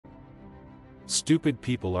Stupid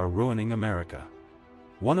people are ruining America.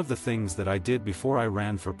 One of the things that I did before I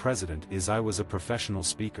ran for president is I was a professional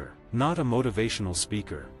speaker. Not a motivational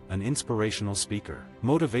speaker, an inspirational speaker.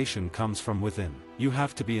 Motivation comes from within. You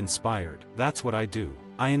have to be inspired. That's what I do.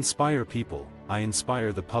 I inspire people, I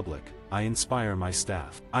inspire the public, I inspire my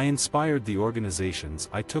staff. I inspired the organizations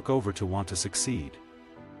I took over to want to succeed.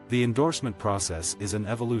 The endorsement process is an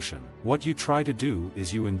evolution. What you try to do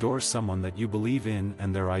is you endorse someone that you believe in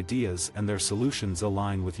and their ideas and their solutions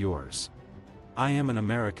align with yours. I am an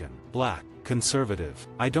American, black, conservative.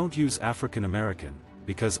 I don't use African American,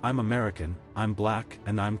 because I'm American, I'm black,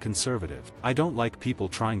 and I'm conservative. I don't like people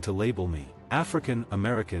trying to label me. African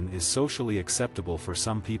American is socially acceptable for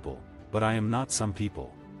some people, but I am not some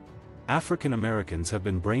people. African Americans have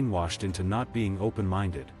been brainwashed into not being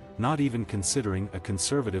open-minded, not even considering a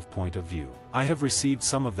conservative point of view. I have received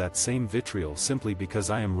some of that same vitriol simply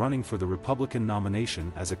because I am running for the Republican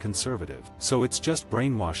nomination as a conservative. So it's just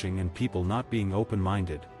brainwashing and people not being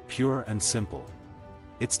open-minded, pure and simple.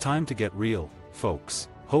 It's time to get real, folks.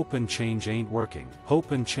 Hope and change ain't working.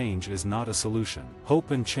 Hope and change is not a solution.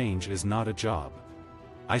 Hope and change is not a job.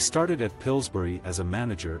 I started at Pillsbury as a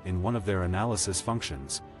manager in one of their analysis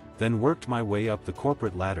functions, then worked my way up the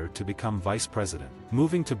corporate ladder to become vice president.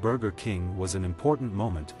 Moving to Burger King was an important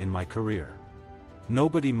moment in my career.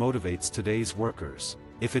 Nobody motivates today's workers.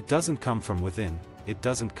 If it doesn't come from within, it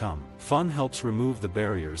doesn't come. Fun helps remove the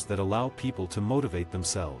barriers that allow people to motivate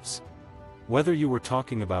themselves. Whether you were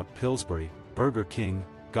talking about Pillsbury, Burger King,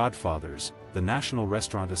 Godfathers, the National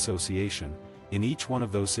Restaurant Association, in each one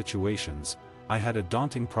of those situations, I had a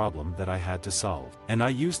daunting problem that I had to solve. And I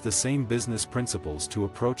used the same business principles to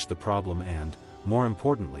approach the problem and, more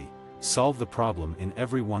importantly, solve the problem in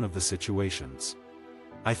every one of the situations.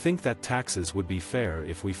 I think that taxes would be fair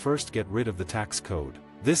if we first get rid of the tax code.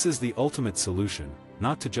 This is the ultimate solution,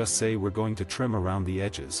 not to just say we're going to trim around the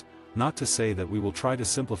edges, not to say that we will try to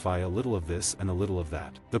simplify a little of this and a little of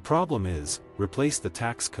that. The problem is, replace the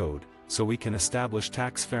tax code, so we can establish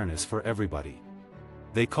tax fairness for everybody.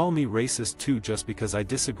 They call me racist too just because I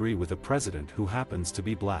disagree with a president who happens to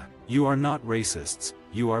be black. You are not racists,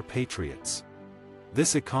 you are patriots.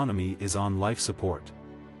 This economy is on life support.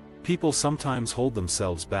 People sometimes hold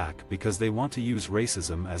themselves back because they want to use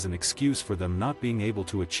racism as an excuse for them not being able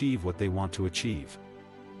to achieve what they want to achieve.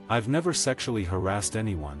 I've never sexually harassed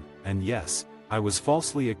anyone, and yes, I was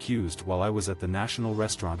falsely accused while I was at the National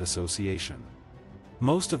Restaurant Association.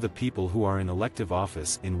 Most of the people who are in elective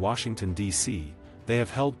office in Washington, D.C., they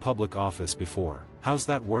have held public office before. How's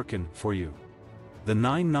that working for you? The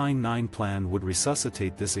 999 plan would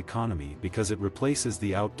resuscitate this economy because it replaces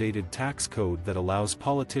the outdated tax code that allows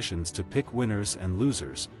politicians to pick winners and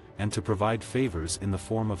losers, and to provide favors in the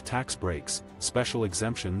form of tax breaks, special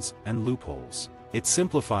exemptions, and loopholes. It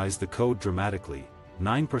simplifies the code dramatically: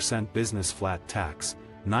 9% business flat tax,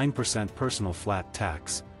 9% personal flat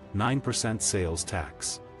tax, 9% sales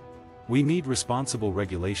tax. We need responsible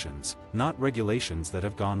regulations, not regulations that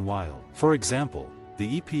have gone wild. For example,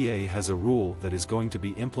 the EPA has a rule that is going to be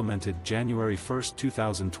implemented January 1,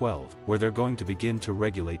 2012, where they're going to begin to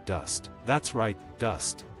regulate dust. That's right,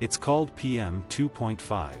 dust. It's called PM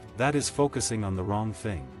 2.5. That is focusing on the wrong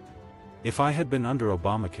thing. If I had been under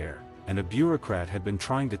Obamacare, and a bureaucrat had been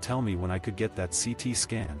trying to tell me when I could get that CT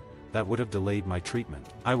scan, that would have delayed my treatment.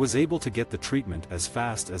 I was able to get the treatment as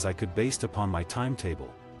fast as I could based upon my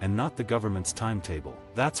timetable, and not the government's timetable.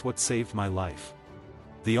 That's what saved my life.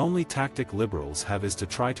 The only tactic liberals have is to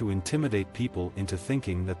try to intimidate people into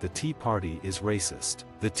thinking that the Tea Party is racist.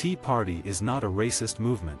 The Tea Party is not a racist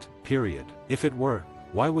movement, period. If it were,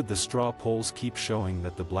 why would the straw polls keep showing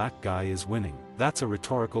that the black guy is winning? That's a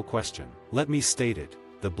rhetorical question. Let me state it,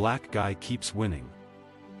 the black guy keeps winning.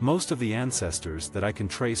 Most of the ancestors that I can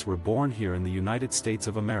trace were born here in the United States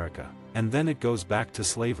of America. And then it goes back to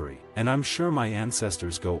slavery. And I'm sure my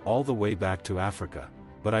ancestors go all the way back to Africa.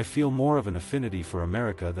 But I feel more of an affinity for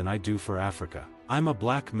America than I do for Africa. I'm a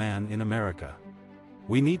black man in America.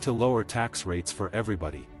 We need to lower tax rates for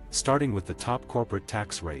everybody, starting with the top corporate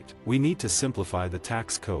tax rate. We need to simplify the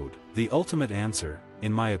tax code. The ultimate answer,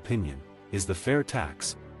 in my opinion, is the fair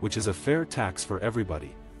tax, which is a fair tax for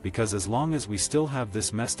everybody, because as long as we still have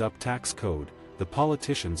this messed up tax code, the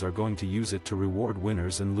politicians are going to use it to reward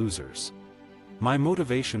winners and losers. My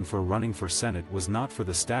motivation for running for Senate was not for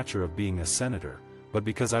the stature of being a senator, but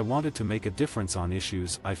because I wanted to make a difference on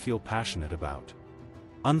issues I feel passionate about.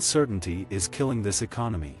 Uncertainty is killing this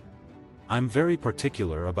economy. I'm very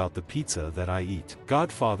particular about the pizza that I eat.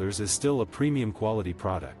 Godfather's is still a premium quality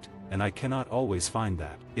product, and I cannot always find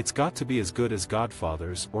that. It's got to be as good as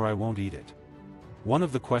Godfather's or I won't eat it. One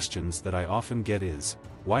of the questions that I often get is,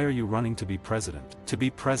 why are you running to be president? To be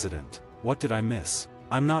president, what did I miss?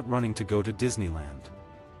 I'm not running to go to Disneyland.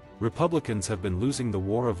 Republicans have been losing the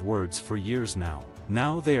war of words for years now.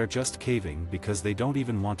 Now they are just caving because they don't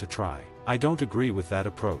even want to try. I don't agree with that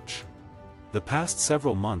approach. The past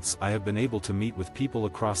several months I have been able to meet with people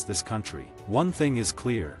across this country. One thing is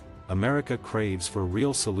clear, America craves for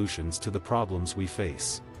real solutions to the problems we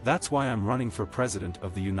face. That's why I'm running for President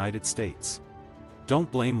of the United States.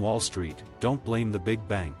 Don't blame Wall Street, don't blame the big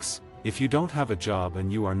banks. If you don't have a job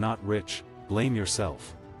and you are not rich, blame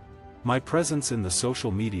yourself. My presence in the social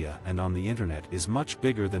media and on the internet is much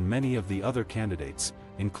bigger than many of the other candidates,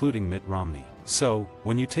 including Mitt Romney. So,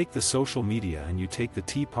 when you take the social media and you take the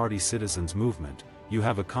Tea Party citizens movement, you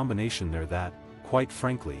have a combination there that, quite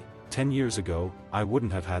frankly, 10 years ago, I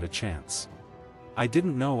wouldn't have had a chance. I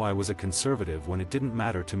didn't know I was a conservative when it didn't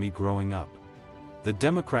matter to me growing up. The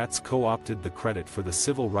Democrats co-opted the credit for the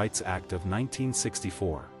Civil Rights Act of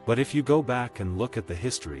 1964. But if you go back and look at the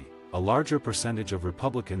history, a larger percentage of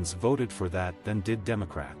Republicans voted for that than did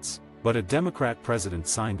Democrats. But a Democrat president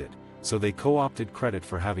signed it, so they co-opted credit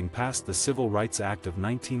for having passed the Civil Rights Act of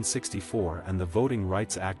 1964 and the Voting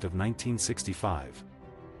Rights Act of 1965.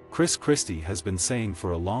 Chris Christie has been saying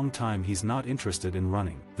for a long time he's not interested in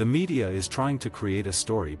running. The media is trying to create a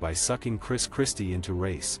story by sucking Chris Christie into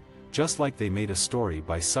race, just like they made a story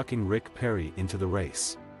by sucking Rick Perry into the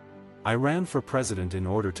race. I ran for president in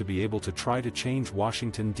order to be able to try to change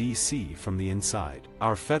Washington, D.C. from the inside.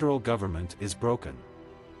 Our federal government is broken.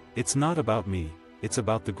 It's not about me, it's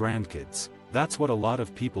about the grandkids. That's what a lot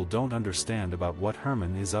of people don't understand about what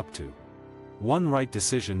Herman is up to. One right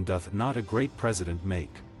decision doth not a great president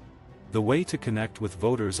make. The way to connect with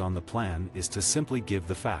voters on the plan is to simply give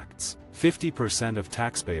the facts. 50% of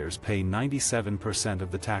taxpayers pay 97%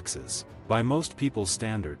 of the taxes. By most people's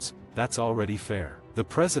standards, that's already fair. The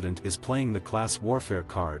president is playing the class warfare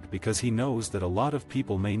card because he knows that a lot of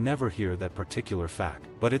people may never hear that particular fact.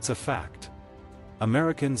 But it's a fact.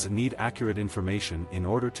 Americans need accurate information in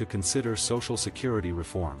order to consider Social Security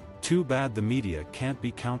reform. Too bad the media can't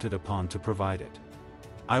be counted upon to provide it.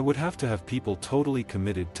 I would have to have people totally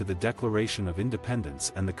committed to the Declaration of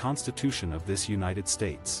Independence and the Constitution of this United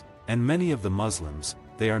States. And many of the Muslims,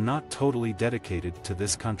 they are not totally dedicated to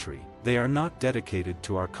this country. They are not dedicated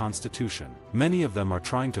to our Constitution. Many of them are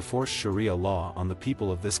trying to force Sharia law on the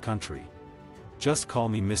people of this country. Just call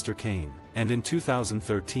me Mr. Cain, and in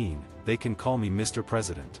 2013, they can call me Mr.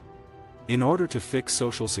 President. In order to fix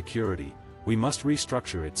Social Security, we must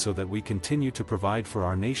restructure it so that we continue to provide for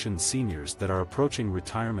our nation's seniors that are approaching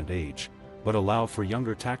retirement age, but allow for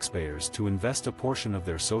younger taxpayers to invest a portion of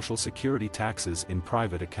their Social Security taxes in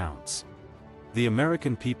private accounts. The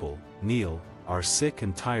American people, Neil, are sick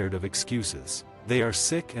and tired of excuses. They are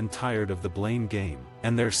sick and tired of the blame game,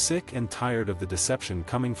 and they're sick and tired of the deception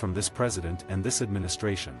coming from this president and this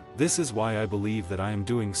administration. This is why I believe that I am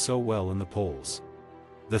doing so well in the polls.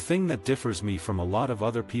 The thing that differs me from a lot of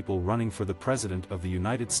other people running for the President of the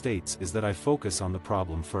United States is that I focus on the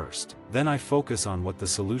problem first. Then I focus on what the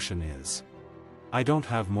solution is. I don't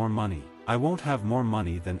have more money. I won't have more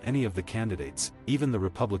money than any of the candidates, even the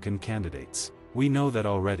Republican candidates. We know that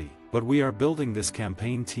already, but we are building this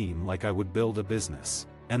campaign team like I would build a business.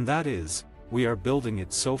 And that is, we are building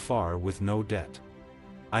it so far with no debt.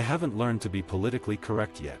 I haven't learned to be politically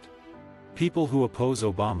correct yet. People who oppose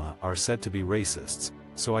Obama are said to be racists,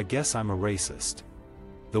 so I guess I'm a racist.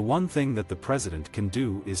 The one thing that the president can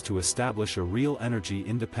do is to establish a real energy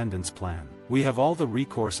independence plan. We have all the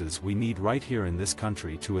recourses we need right here in this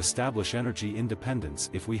country to establish energy independence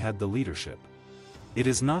if we had the leadership. It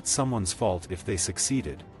is not someone's fault if they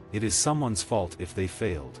succeeded, it is someone's fault if they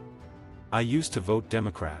failed. I used to vote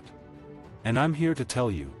Democrat. And I'm here to tell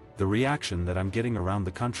you, the reaction that I'm getting around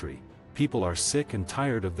the country, people are sick and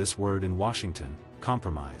tired of this word in Washington,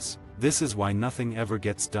 compromise. This is why nothing ever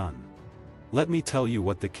gets done. Let me tell you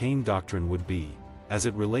what the Cain doctrine would be, as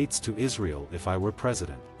it relates to Israel if I were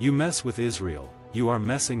president. You mess with Israel, you are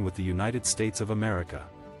messing with the United States of America.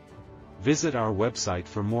 Visit our website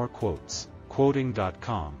for more quotes,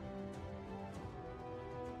 quoting.com.